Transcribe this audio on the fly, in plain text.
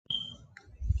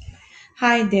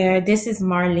Hi there, this is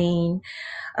Marlene.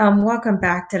 Welcome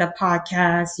back to the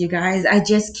podcast, you guys. I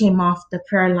just came off the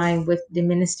prayer line with the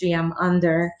ministry I'm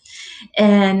under.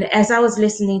 And as I was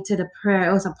listening to the prayer,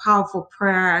 it was a powerful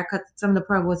prayer. Some of the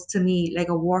prayer was to me like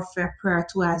a warfare prayer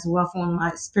too, as well, from my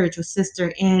spiritual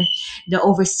sister and the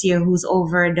overseer who's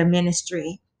over the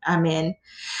ministry I'm in.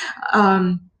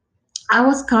 Um, I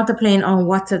was contemplating on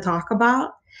what to talk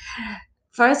about.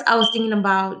 First, I was thinking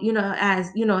about,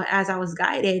 as I was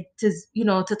guided to,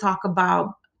 to talk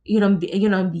about, being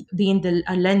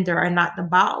a lender and not the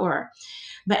borrower.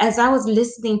 But as I was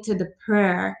listening to the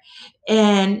prayer,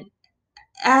 and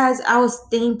as I was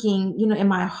thinking, in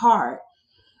my heart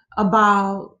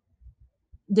about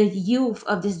the youth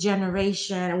of this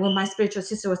generation, when my spiritual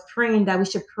sister was praying that we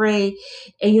should pray,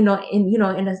 and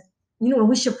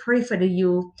we should pray for the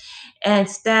youth and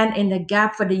stand in the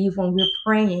gap for the youth when we're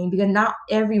praying, because not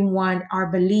everyone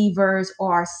are believers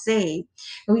or are saved.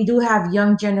 And we do have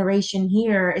young generation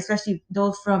here, especially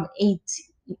those from 18.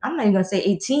 I'm not even gonna say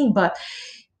 18, but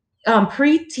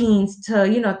preteens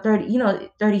to 30,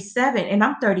 37, and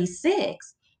I'm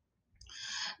 36.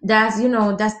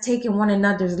 That's taking one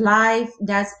another's life,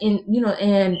 that's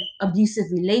in abusive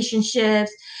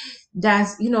relationships,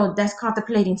 that's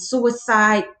contemplating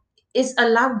suicide. It's a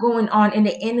lot going on, and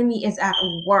the enemy is at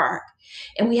work,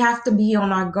 and we have to be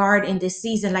on our guard in this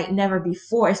season like never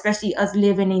before, especially us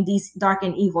living in these dark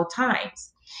and evil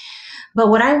times. But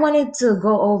what I wanted to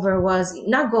go over was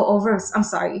not go over, I'm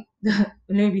sorry, let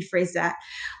me rephrase that.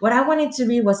 What I wanted to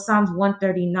read was Psalms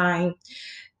 139.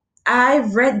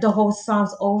 I've read the whole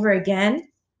Psalms over again,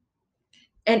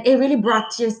 and it really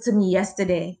brought tears to me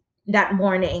yesterday, that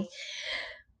morning.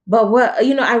 But what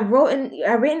I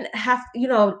written half,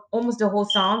 almost the whole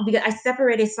Psalm, because I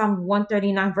separated Psalm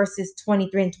 139 verses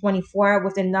 23 and 24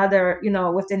 with another,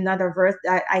 with another verse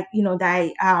that I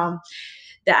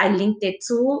linked it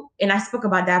to, and I spoke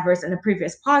about that verse in the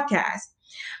previous podcast.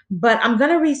 But I'm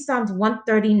gonna read Psalms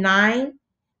 139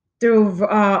 through so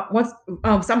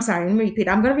I'm sorry, let me repeat.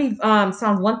 I'm going to read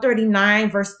Psalms 139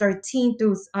 verse 13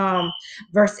 through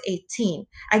verse 18.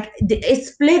 I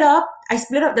split up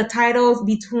the titles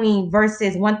between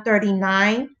verses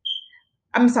 139,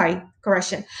 I'm sorry,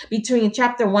 correction, between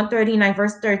chapter 139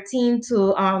 verse 13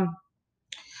 to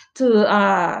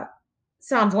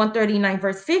Psalms 139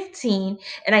 verse 15.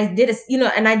 And I did a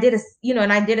and I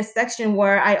did a section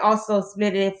where I also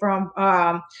split it from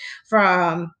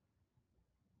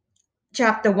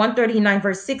chapter 139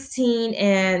 verse 16,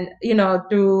 and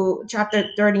through chapter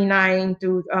 39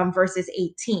 through verses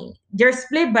 18. They're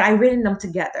split, but I written them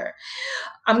together.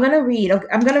 I'm gonna read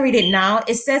it now.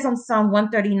 It says on Psalm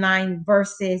 139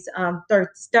 verses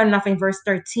starting off in verse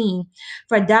 13,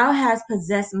 for thou hast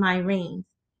possessed my reins,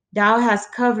 thou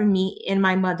hast covered me in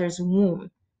my mother's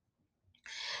womb.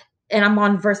 And I'm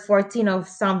on verse 14 of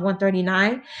Psalm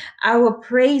 139. I will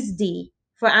praise thee,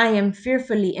 for I am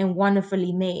fearfully and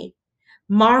wonderfully made.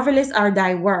 Marvelous are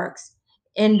thy works,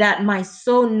 in that my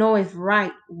soul knoweth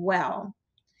right well.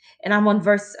 And I'm on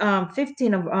verse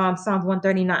 15 of Psalm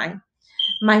 139.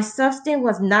 My substance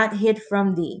was not hid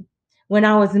from thee when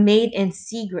I was made in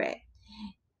secret,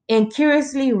 and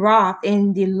curiously wrought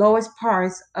in the lowest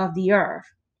parts of the earth.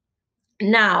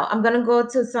 Now I'm going to go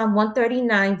to Psalm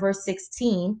 139, verse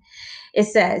 16. It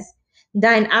says,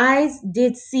 thine eyes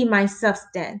did see my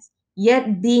substance,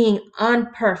 yet being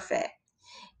unperfect.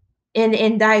 And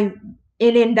in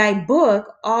thy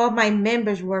book all my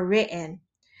members were written,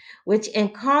 which in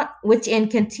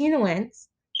continuance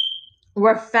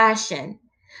were fashioned,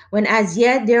 when as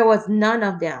yet there was none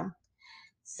of them.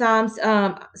 Psalm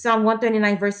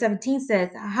 139 verse 17 says,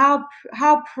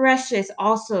 how precious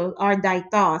also are thy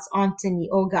thoughts unto me,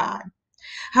 O God.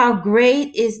 How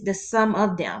great is the sum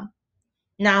of them.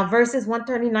 Now verses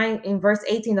 139 and verse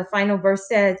 18, the final verse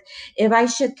says, if I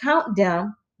should count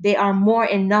them, they are more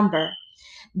in number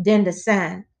than the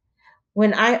sand.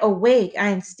 When I awake, I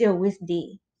am still with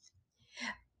thee.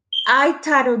 I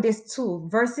titled this too,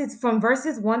 verses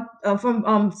one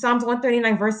from Psalms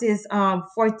 139 verses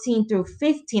 14 through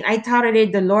 15. I titled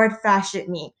it "The Lord Fashioned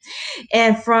Me,"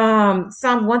 and from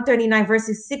Psalm 139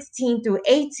 verses 16 through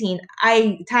 18,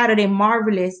 I titled it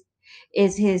 "Marvelous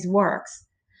is His Works."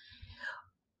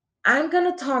 I'm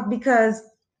gonna talk because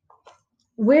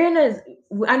we're in a,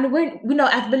 and we know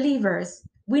as believers,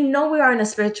 we know we are in a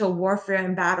spiritual warfare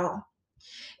and battle.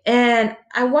 And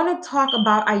I want to talk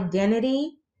about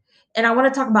identity, and I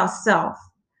want to talk about self.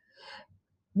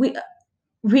 We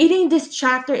reading this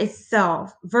chapter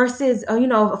itself, verses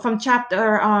from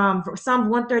chapter Psalm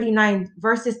 139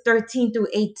 verses 13 through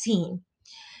 18.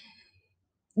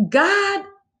 God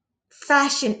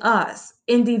fashioned us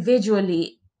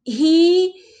individually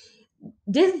He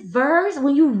this verse,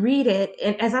 when you read it,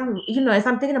 and as I'm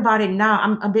thinking about it now,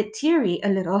 I'm a bit teary a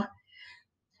little.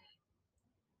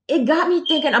 It got me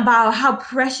thinking about how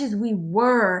precious we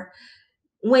were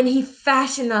when he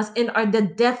fashioned us in the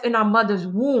depth in our mother's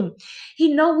womb.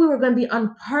 He know we were going to be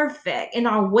imperfect in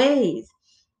our ways.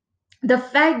 The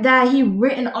fact that he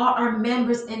written all our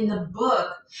members in the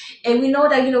book, and we know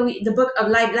that the book of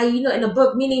life, like in the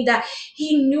book, meaning that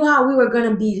he knew how we were going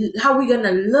to be, how we're going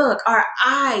to look, our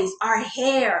eyes, our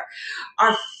hair,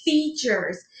 our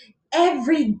features,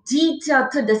 every detail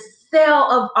to the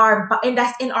cell of and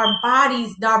that's in our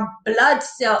bodies, our blood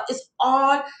cell, is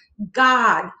all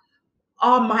God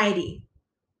Almighty.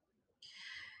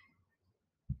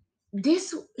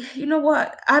 This, you know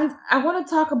what? I want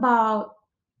to talk about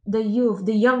the youth,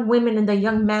 the young women, and the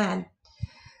young man.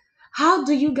 How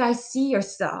do you guys see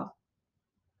yourself?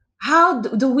 How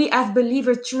do we as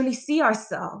believers truly see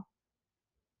ourselves?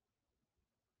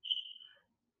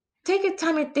 Take a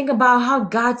time and think about how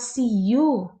God see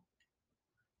you.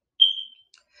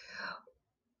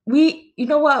 You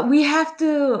know what? We have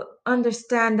to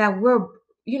understand that we're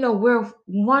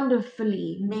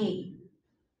wonderfully made.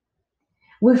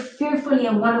 We're fearfully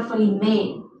and wonderfully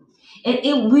made.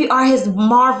 And we are his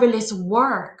marvelous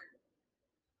work.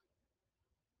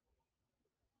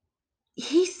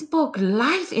 He spoke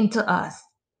life into us.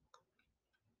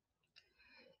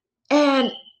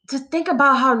 And to think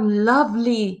about how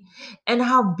lovely and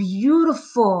how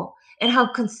beautiful and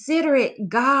how considerate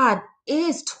God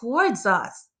is towards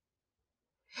us.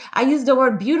 I use the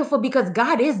word beautiful because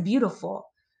God is beautiful.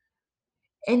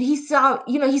 And he saw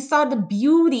the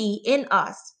beauty in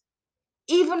us.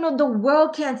 Even though the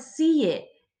world can't see it,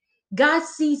 God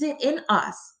sees it in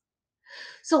us.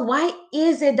 So why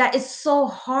is it that it's so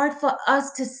hard for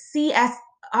us to see as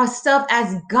ourselves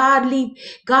as godly,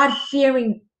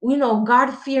 God-fearing,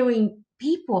 God-fearing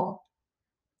people?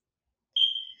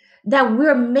 That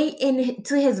we're made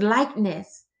to his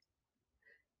likeness.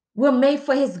 We're made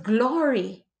for his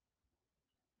glory.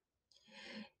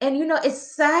 And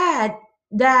it's sad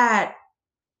that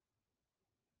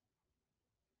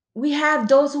we have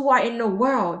those who are in the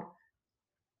world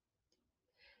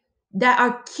that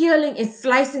are killing and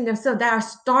slicing themselves, that are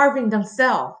starving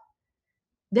themselves,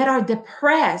 that are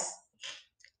depressed.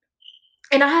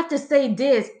 And I have to say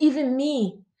this, even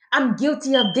me, I'm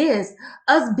guilty of this.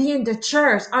 Us being the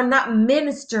church are not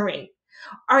ministering,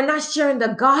 are not sharing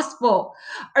the gospel,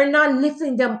 are not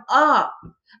lifting them up,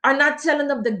 are not telling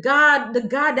them the God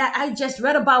that I just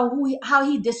read about, how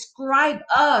he described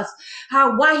us,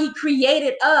 why he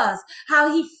created us,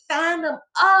 how he found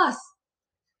us,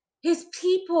 his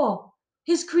people,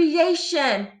 his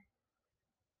creation.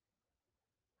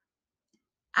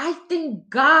 I thank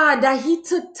God that he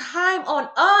took time on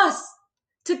us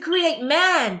to create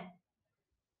man,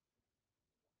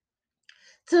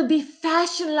 to be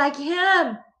fashioned like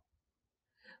him.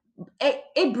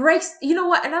 It breaks, you know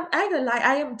what? And I ain't gonna lie,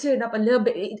 I am tearing up a little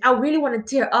bit. I really want to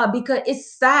tear up because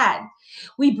it's sad.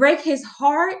 We break his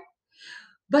heart,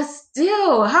 but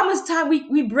still, how much time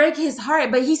we break his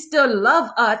heart, but he still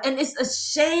loves us. And it's a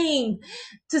shame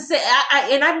to say,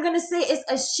 and I'm gonna say it's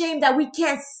a shame that we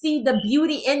can't see the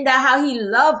beauty in that, how he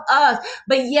loved us.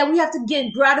 But yeah, we have to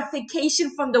get gratification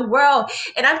from the world.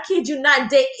 And I kid you not,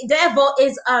 the devil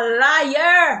is a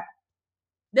liar.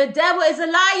 The devil is a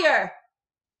liar.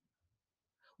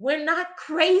 We're not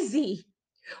crazy.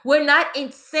 We're not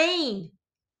insane.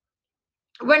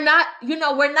 We're not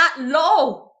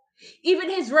low. Even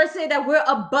his word say that we're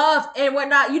above and we're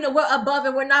above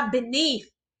and we're not beneath.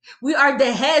 We are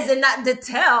the heads and not the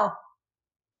tail.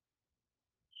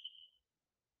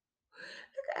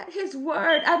 His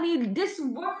word, I mean, this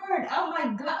word, oh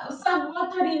my God. Psalm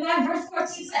 139, verse 14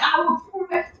 said,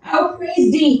 I will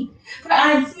praise thee, for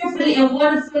I am fearfully and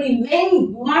wonderfully made.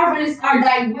 Marvelous are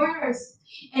thy words,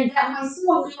 and that my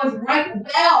soul knows right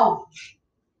well.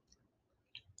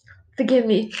 Forgive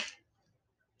me.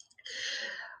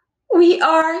 We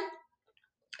are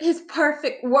his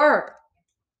perfect work.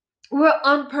 We're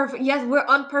unperfect. Yes, we're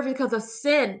unperfect because of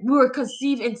sin. We were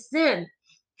conceived in sin.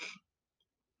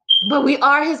 But we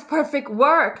are his perfect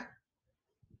work.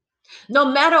 No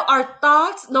matter our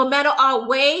thoughts, no matter our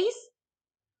ways,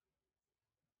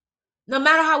 no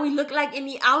matter how we look like in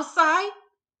the outside,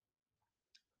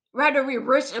 whether we're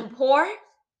rich and poor,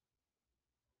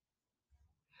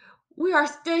 we are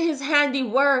still his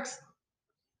handiworks.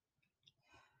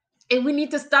 And we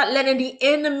need to start letting the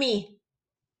enemy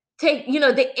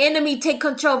take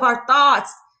control of our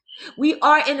thoughts. We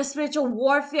are in a spiritual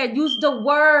warfare. Use the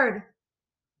word.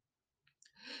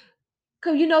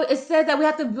 Because, it says that we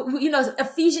have to,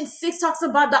 Ephesians 6 talks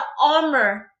about the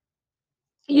armor,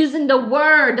 using the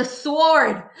word, the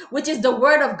sword, which is the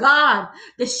word of God,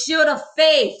 the shield of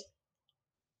faith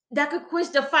that could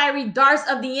quench the fiery darts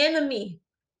of the enemy,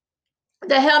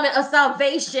 the helmet of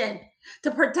salvation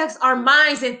to protect our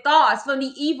minds and thoughts from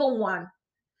the evil one,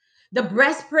 the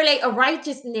breastplate of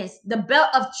righteousness, the belt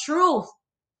of truth,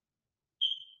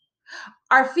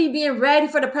 our feet being ready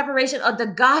for the preparation of the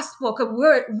gospel. Because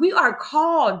we are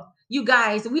called, you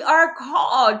guys, we are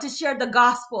called to share the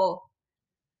gospel.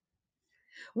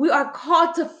 We are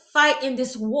called to fight in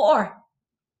this war.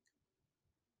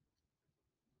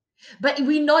 But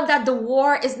we know that the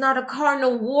war is not a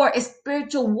carnal war, it's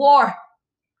spiritual war.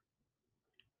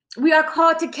 We are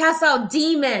called to cast out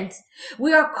demons.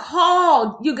 We are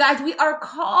called, you guys, we are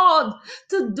called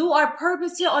to do our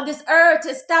purpose here on this earth, to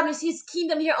establish his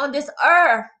kingdom here on this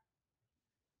earth.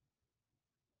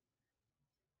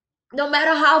 No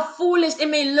matter how foolish it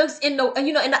may look in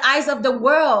the eyes of the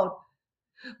world,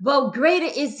 but greater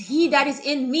is he that is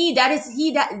in me, that's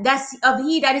he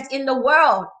that is in the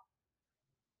world.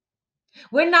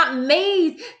 We're not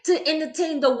made to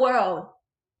entertain the world.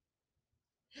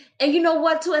 And you know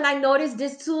what, too? And I noticed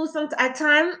this too. At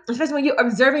times, especially when you're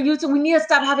observing YouTube, we need to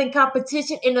stop having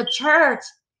competition in the church.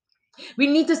 We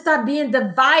need to stop being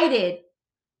divided.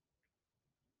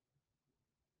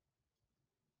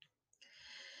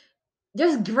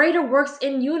 There's greater works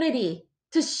in unity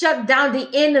to shut down the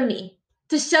enemy,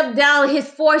 to shut down his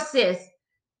forces,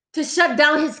 to shut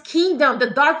down his kingdom, the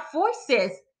dark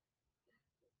forces.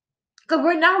 Because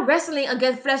we're not wrestling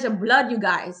against flesh and blood, you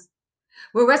guys.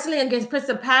 We're wrestling against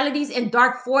principalities and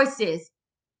dark forces.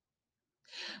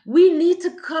 We need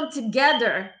to come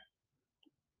together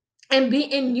and be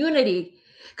in unity,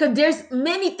 because there's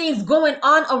many things going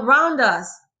on around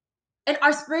us, and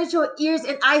our spiritual ears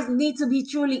and eyes need to be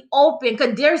truly open,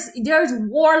 because there's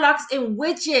warlocks and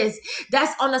witches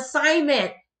that's on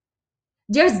assignment.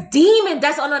 There's demons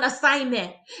that's on an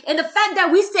assignment. And the fact that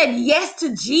we said yes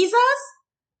to Jesus,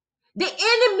 the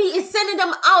enemy is sending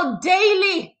them out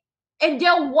daily, and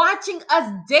they're watching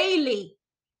us daily.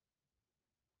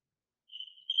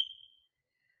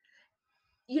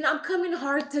 I'm coming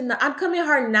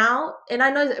hard now, and I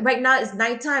know right now it's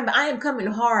nighttime, but I am coming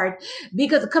hard,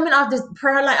 because coming off this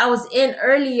prayer line I was in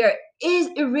earlier,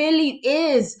 it really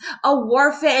is a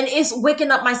warfare, and it's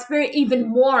waking up my spirit even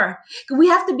more. We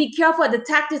have to be careful of the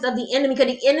tactics of the enemy,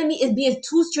 because the enemy is being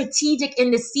too strategic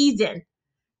in this season,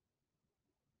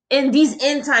 in these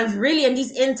end times, really in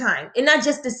these end times, and not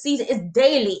just the season, it's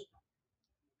daily.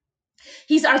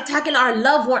 He's attacking our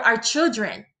loved one, our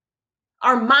children,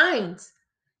 our minds.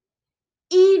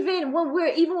 Even when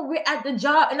we're at the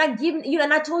job, and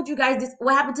I told you guys this,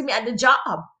 what happened to me at the job.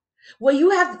 Well, you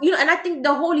have, and I think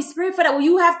the Holy Spirit for that. Well,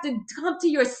 you have to come to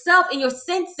yourself and your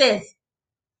senses.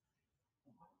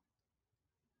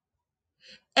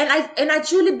 And I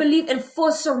truly believe in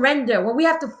full surrender. When we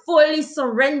have to fully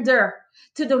surrender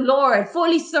to the Lord,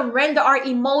 fully surrender our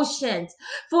emotions,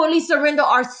 fully surrender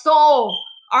our soul,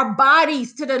 our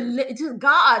bodies to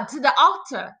God, to the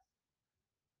altar.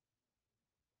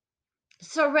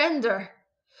 Surrender.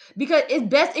 Because it's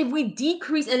best if we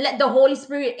decrease and let the Holy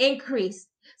Spirit increase,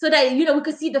 so that we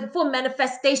could see the full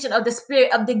manifestation of the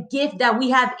Spirit, of the gift that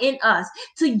we have in us,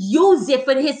 to use it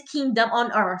for his kingdom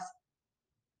on earth.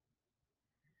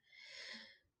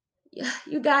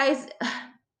 You guys,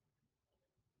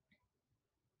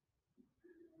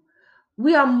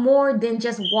 we are more than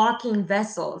just walking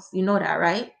vessels. You know that,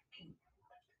 right?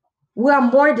 We are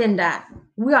more than that.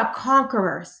 We are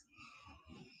conquerors.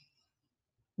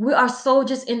 We are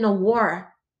soldiers in the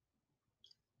war.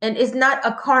 And it's not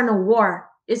a carnal war,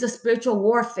 it's a spiritual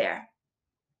warfare.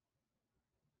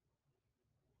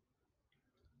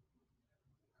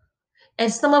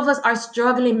 And some of us are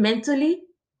struggling mentally,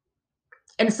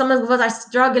 and some of us are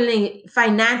struggling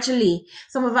financially,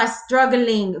 some of us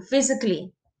struggling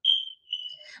physically.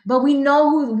 But we know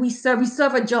who we serve. We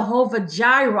serve a Jehovah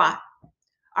Jireh,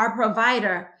 our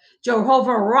provider,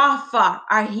 Jehovah Rapha,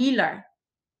 our healer,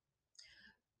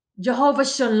 Jehovah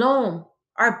Shalom,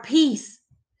 our peace,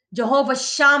 Jehovah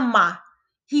Shammah.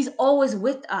 He's always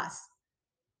with us.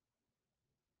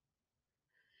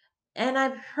 And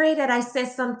I pray that I said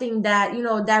something that,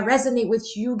 that resonate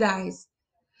with you guys.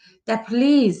 That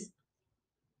please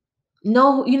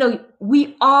know,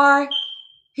 we are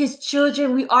his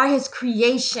children. We are his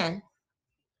creation.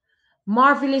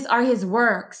 Marvelous are his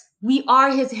works. We are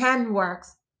his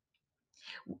handworks.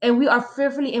 And we are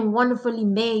fearfully and wonderfully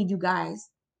made, you guys.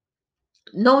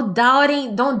 No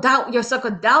doubting. Don't doubt your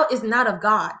circle. Doubt is not of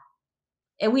God.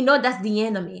 And we know that's the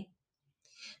enemy.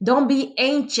 Don't be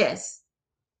anxious.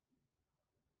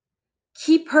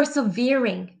 Keep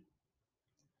persevering.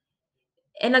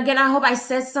 And again, I hope I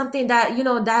said something that,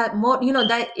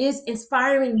 that is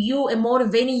inspiring you and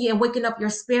motivating you and waking up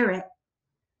your spirit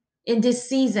in this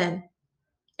season,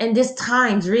 in these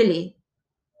times, really.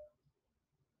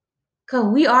 Because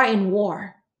we are in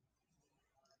war.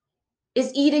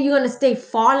 It's either you're going to stay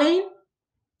falling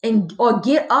or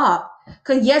get up.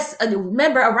 Because yes,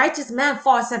 remember, a righteous man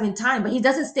falls 7 times, but he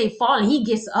doesn't stay falling. He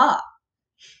gets up.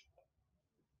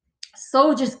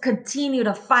 Soldiers continue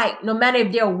to fight. No matter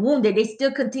if they're wounded, they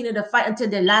still continue to fight until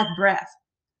their last breath.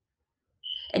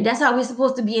 And that's how we're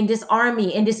supposed to be in this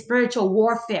army, in this spiritual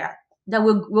warfare that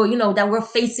we're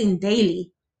facing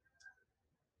daily.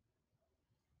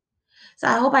 So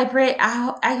I hope I pray.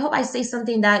 I hope I say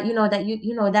something that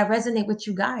that resonate with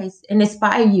you guys and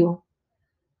inspire you.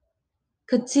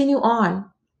 Continue on,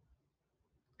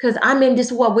 because I'm in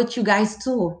this war with you guys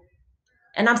too,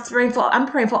 and I'm praying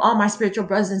for all my spiritual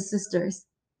brothers and sisters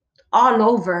all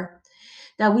over,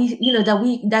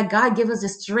 that God give us the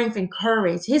strength and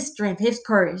courage, His strength, His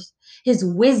courage, His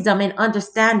wisdom and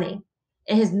understanding,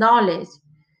 and His knowledge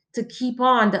to keep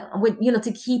on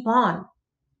to keep on.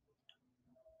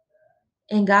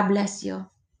 And God bless you.